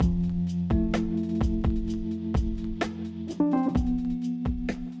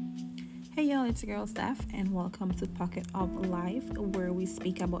it's your girl Steph, and welcome to Pocket of Life, where we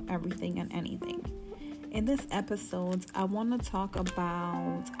speak about everything and anything. In this episode, I want to talk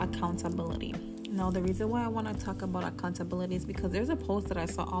about accountability. Now, the reason why I want to talk about accountability is because there's a post that I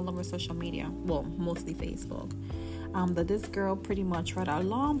saw all over social media, well, mostly Facebook, that this girl pretty much read a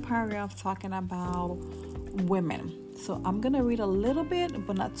long paragraph talking about women. So I'm going to read a little bit,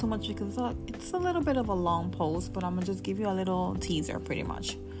 but not too much because it's a little bit of a long post, but I'm going to just give you a little teaser pretty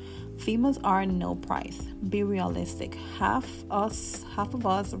much. Females are no price. Be realistic. Half of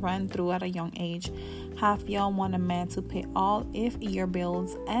us ran through at a young age. Half y'all want a man to pay all if your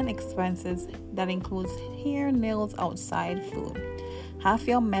bills and expenses. That includes hair, nails, outside food. Half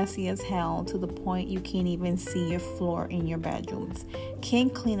y'all messy as hell to the point you can't even see your floor in your bedrooms.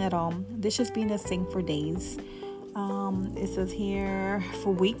 Can't clean at all. Dishes be in the sink for days. It says here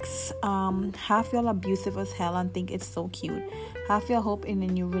for weeks. Half y'all abusive as hell and think it's so cute. Half y'all hope in a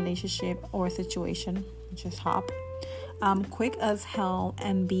new relationship or situation. Just hop. Quick as hell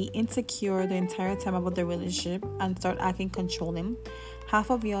and be insecure the entire time about the relationship and start acting controlling. Half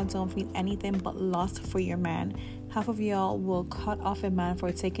of y'all don't feel anything but lust for your man. Half of y'all will cut off a man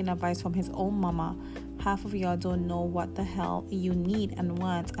for taking advice from his own mama. Half of y'all don't know what the hell you need and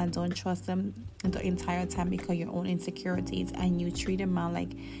want and don't trust them the entire time because of your own insecurities, and you treat the man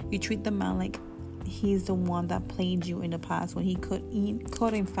like he's the one that played you in the past when he could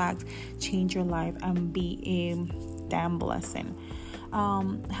in fact change your life and be a damn blessing.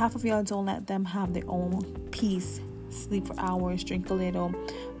 Half of y'all don't let them have their own peace. Sleep for hours, drink a little,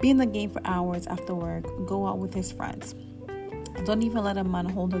 be in the game for hours after work, go out with his friends. Don't even let a man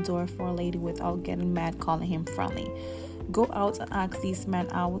hold the door for a lady without getting mad calling him friendly. Go out and ask these men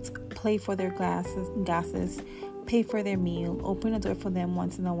out, play for their gases, pay for their meal, open the door for them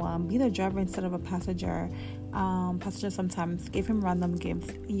once in a while, be the driver instead of a passenger. Sometimes, give him random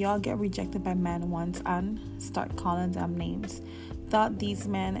gifts. Y'all get rejected by men once and start calling them names. Thought these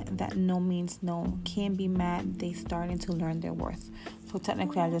men that no means no, can't be mad, they starting to learn their worth. So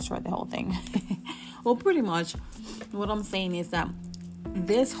technically I just read the whole thing. Well, pretty much what I'm saying is that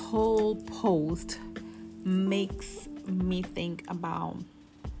this whole post makes me think about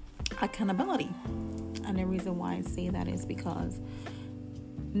accountability. And the reason why I say that is because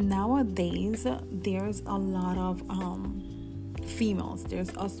nowadays there's a lot of females, there's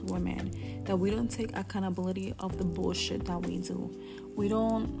us women, that we don't take accountability of the bullshit that we do. We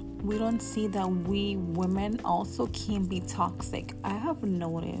don't see that we women also can be toxic. I have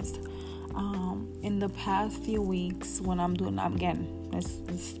noticed in the past few weeks when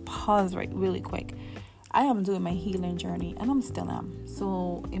let's pause really quick. I am doing my healing journey, and I'm still am.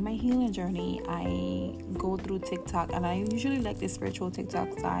 So in my healing journey, I go through TikTok, and I usually like the spiritual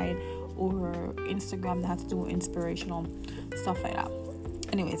TikTok side or Instagram that has to do with inspirational stuff like that.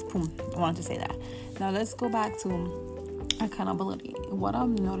 Anyways, I wanted to say that. Now let's go back to accountability. What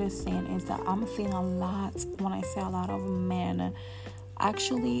I'm noticing is that I'm seeing a lot, when I say a lot of men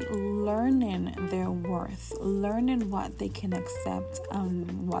actually learning their worth, learning what they can accept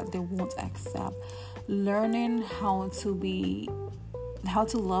and what they won't accept, learning how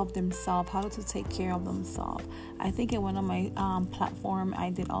to love themselves, how to take care of themselves. I think in one of my platform I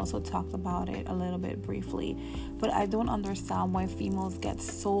did also talk about it a little bit briefly, but I don't understand why females get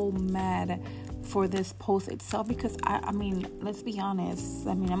so mad for this post itself, because I mean, let's be honest.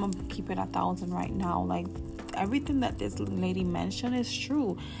 I mean, I'm gonna keep it 1,000 right now. Like, everything that this lady mentioned is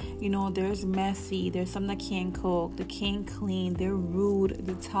true. You know, there's messy, there's some that can't cook, they can't clean, they're rude,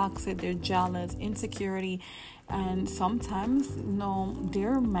 they're toxic, they're jealous, insecurity. And sometimes,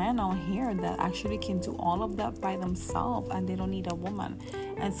 there are men out here that actually can do all of that by themselves and they don't need a woman.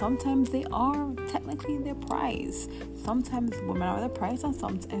 And sometimes they are technically their prize. Sometimes women are the prize, and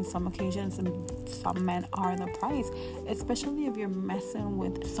some occasions some men are the prize, especially if you're messing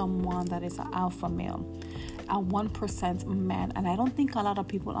with someone that is an alpha male, a 1% man. And I don't think a lot of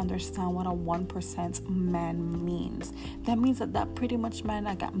people understand what a 1% man means. That means that pretty much man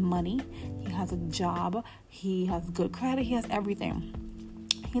that got money, he has a job, he has good credit, he has everything.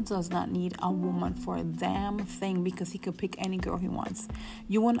 He does not need a woman for a damn thing, because he could pick any girl he wants.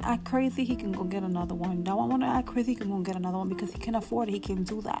 You want to act crazy, he can go get another one. Don't want to act crazy, he can go get another one because he can afford it. He can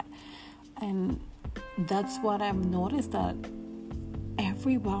do that. And that's what I've noticed, that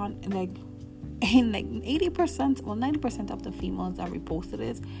everyone, like 80%, well 90% of the females that reposted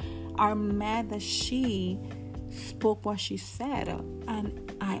this are mad that she spoke what she said.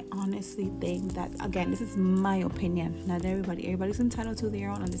 And I honestly think that, again, this is my opinion, not everybody's entitled to their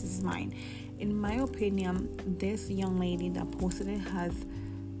own, and this is mine. In my opinion, this young lady that posted it has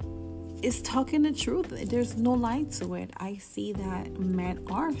is talking the truth. There's no lie to it. I see that men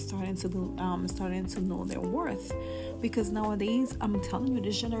are starting to know their worth, because nowadays, I'm telling you,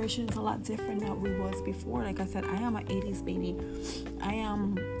 this generation is a lot different than we was before. Like I said, I am an 80s baby. I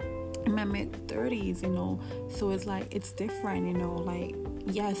am in my mid-30s, so it's like, it's different, like,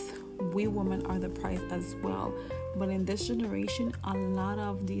 yes, we women are the prize as well, but in this generation, a lot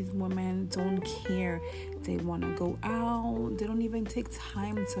of these women don't care. They want to go out. They don't even take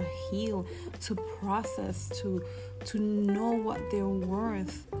time to heal, to process, to know what they're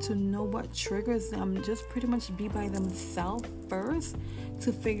worth, to know what triggers them. Just pretty much be by themselves first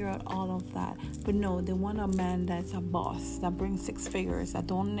to figure out all of that. But no, they want a man that's a boss, that brings 6 figures, that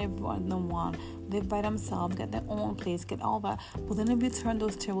don't live on the one, live by themselves, get their own place, get all that. But then if you turn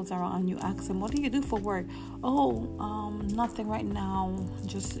those tables around and you ask them, what do you do for work? Nothing right now,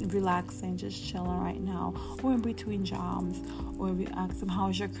 just relaxing, just chilling right now, or in between jobs. Or if you ask them,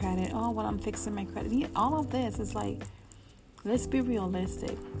 how's your credit? Oh, well, I'm fixing my credit. All of this is like, let's be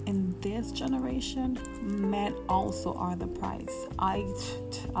realistic. In this generation, men also are the price.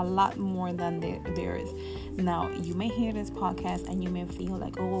 A lot more than there is. Now, you may hear this podcast and you may feel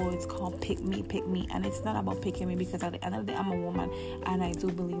like, oh, it's called pick me. And it's not about picking me, because at the end of the day, I'm a woman. And I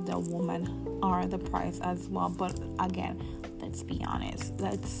do believe that women are the price as well. But again, let's be honest.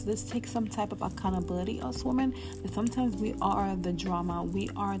 Let's take some type of accountability, us women. That sometimes we are the drama. We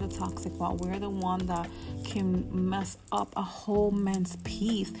are the toxic one. We're the one that can mess up a whole man's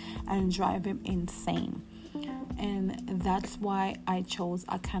peace and drive him insane. And that's why I chose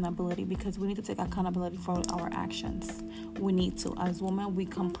accountability, because we need to take accountability for our actions. We need to, as women, we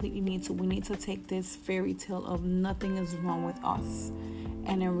completely need to. We need to take this fairy tale of nothing is wrong with us.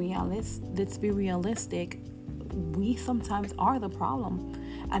 And let's be realistic. We sometimes are the problem.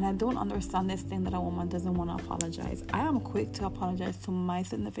 And I don't understand this thing that a woman doesn't want to apologize. I am quick to apologize to my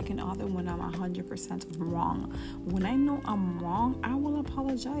significant other when I'm 100% wrong. When I know I'm wrong, I will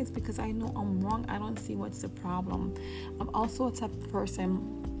apologize, because I know I'm wrong. I don't see what's the problem. I'm also a type of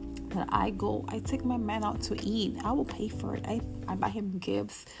person that I take my man out to eat. I will pay for it. I buy him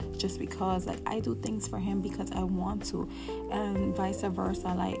gifts just because, like, I do things for him because I want to, and vice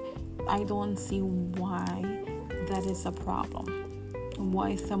versa. Like, I don't see why that is a problem.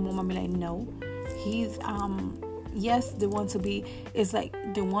 Why some women be like, no, he's yes, they want to be, it's like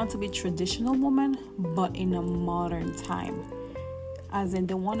they want to be traditional woman, but in a modern time, as in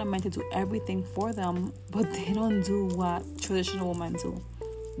they want a man to do everything for them, but they don't do what traditional women do.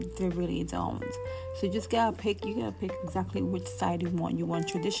 They really don't. So you gotta pick exactly which side you want. You want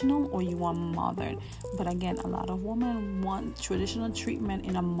traditional or you want modern. But again, a lot of women want traditional treatment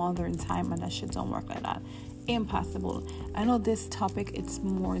in a modern time, and that shit don't work like that. Impossible. I know this topic, it's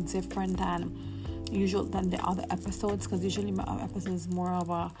more different than the other episodes, because usually my other episodes is more of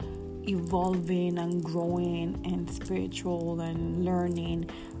a evolving and growing and spiritual and learning.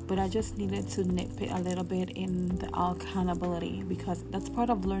 But I just needed to nitpick a little bit in the accountability, because that's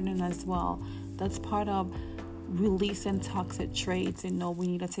part of learning as well. That's part of releasing toxic traits. We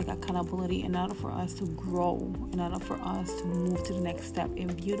need to take accountability in order for us to grow, in order for us to move to the next step.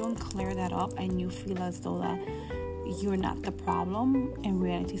 If you don't clear that up and you feel as though that you're not the problem, in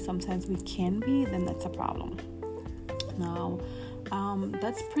reality sometimes we can be, then that's a problem. Now,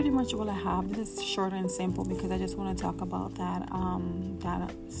 that's pretty much all I have. This is short and simple because I just want to talk about that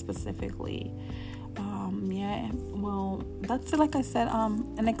specifically. Well, that's it. Like I said,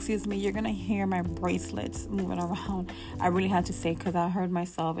 and excuse me, you're gonna hear my bracelets moving around. I really had to say, because I heard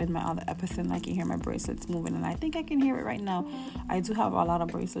myself in my other episode, and I can hear my bracelets moving, and I think I can hear it right now. I do have a lot of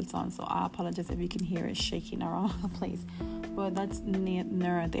bracelets on, so I apologize if you can hear it shaking around the place. But that's near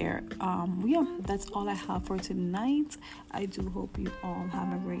there. That's all I have for tonight. I do hope you all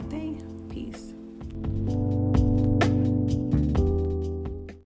have a great